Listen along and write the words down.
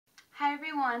Hi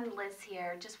everyone, Liz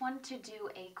here. Just wanted to do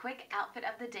a quick outfit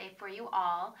of the day for you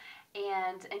all.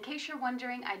 And in case you're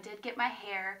wondering, I did get my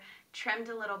hair trimmed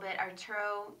a little bit.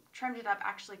 Arturo trimmed it up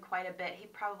actually quite a bit. He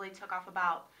probably took off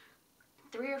about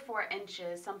 3 or 4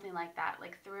 inches, something like that,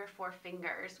 like 3 or 4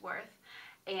 fingers worth.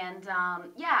 And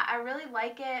yeah, I really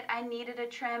like it. I needed a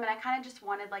trim and I kind of just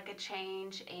wanted like a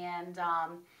change, and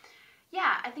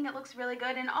yeah, I think it looks really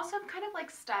good. And also I'm kind of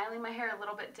like styling my hair a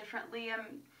little bit differently.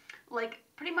 I'm like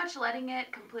pretty much letting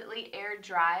it completely air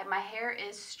dry. My hair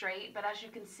is straight, but as you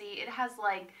can see, it has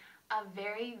like a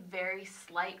very, very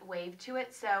slight wave to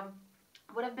it. So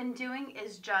what I've been doing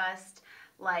is just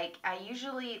like, I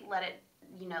usually let it,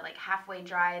 like halfway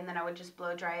dry, and then I would just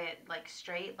blow dry it like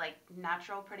straight, like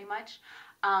natural pretty much.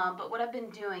 But what I've been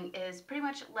doing is pretty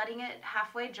much letting it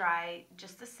halfway dry,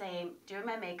 just the same, doing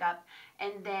my makeup,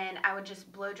 and then I would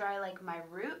just blow dry like my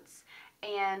roots.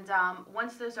 And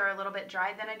once those are a little bit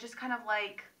dry, then I just kind of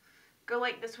like go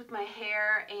like this with my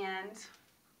hair and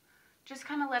just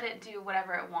kind of let it do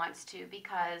whatever it wants to,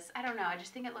 because I don't know, I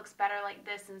just think it looks better like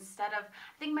this instead of,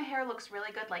 I think my hair looks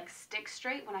really good like stick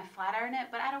straight when I flat iron it,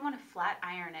 but I don't want to flat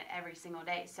iron it every single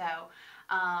day. So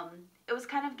it was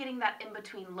kind of getting that in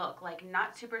between look, like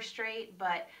not super straight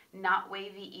but not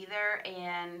wavy either,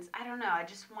 and I don't know, I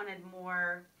just wanted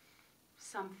more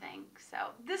something. So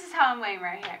this is how I'm wearing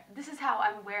my hair. This is how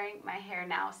I'm wearing my hair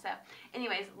now. So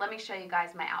anyways, let me show you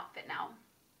guys my outfit now.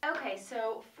 Okay,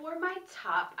 so for my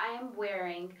top, I am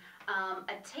wearing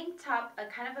a tank top, a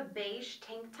kind of a beige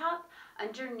tank top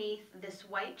underneath this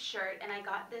white shirt, and I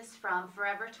got this from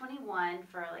Forever 21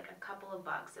 for like a couple of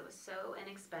bucks. It was so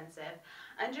inexpensive.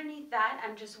 Underneath that,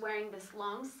 I'm just wearing this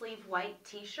long sleeve white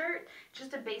t-shirt,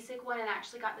 just a basic one, and I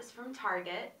actually got this from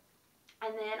Target.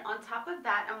 And then on top of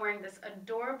that, I'm wearing this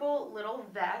adorable little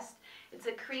vest. It's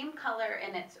a cream color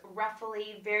and it's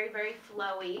ruffly, very, very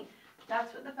flowy.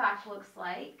 That's what the back looks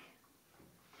like.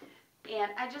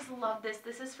 And I just love this.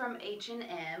 This is from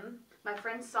H&M. My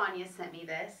friend Sonia sent me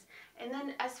this. And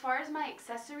then as far as my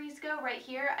accessories go, right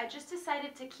here, I just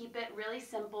decided to keep it really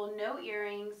simple. No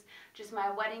earrings, just my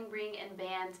wedding ring and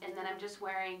bands. And then I'm just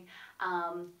wearing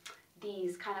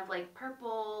these kind of like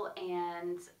purple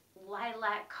and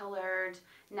lilac colored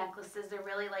necklaces. They're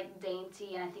really like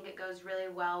dainty, and I think it goes really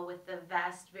well with the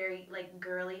vest, very like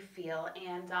girly feel.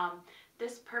 And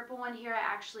this purple one here I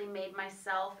actually made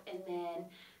myself, and then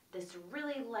this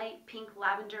really light pink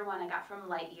lavender one I got from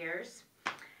LizYArtur.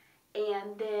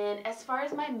 And then as far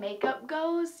as my makeup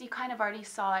goes, you kind of already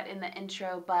saw it in the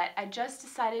intro, but I just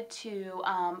decided to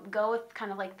go with kind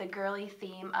of like the girly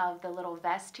theme of the little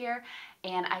vest here.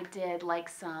 And I did like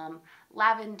some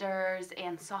lavenders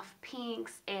and soft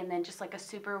pinks, and then just like a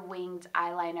super winged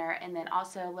eyeliner, and then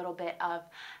also a little bit of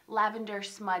lavender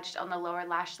smudged on the lower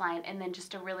lash line, and then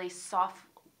just a really soft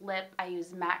lip. I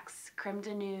use MAC's Creme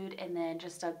de Nude, and then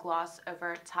just a gloss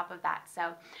over top of that.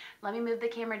 So let me move the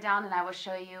camera down and I will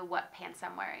show you what pants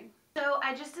I'm wearing. So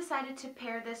I just decided to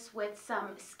pair this with some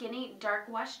skinny dark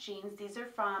wash jeans. These are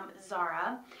from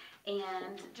Zara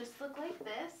and just look like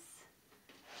this.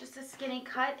 Just a skinny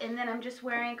cut, and then I'm just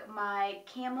wearing my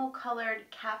camel colored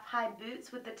calf high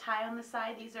boots with the tie on the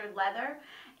side. These are leather,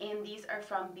 and these are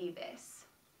from Beavis.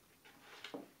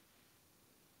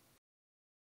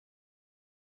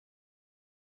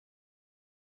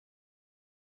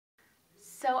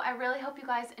 So I really hope you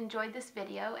guys enjoyed this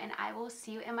video, and I will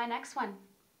see you in my next one.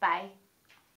 Bye.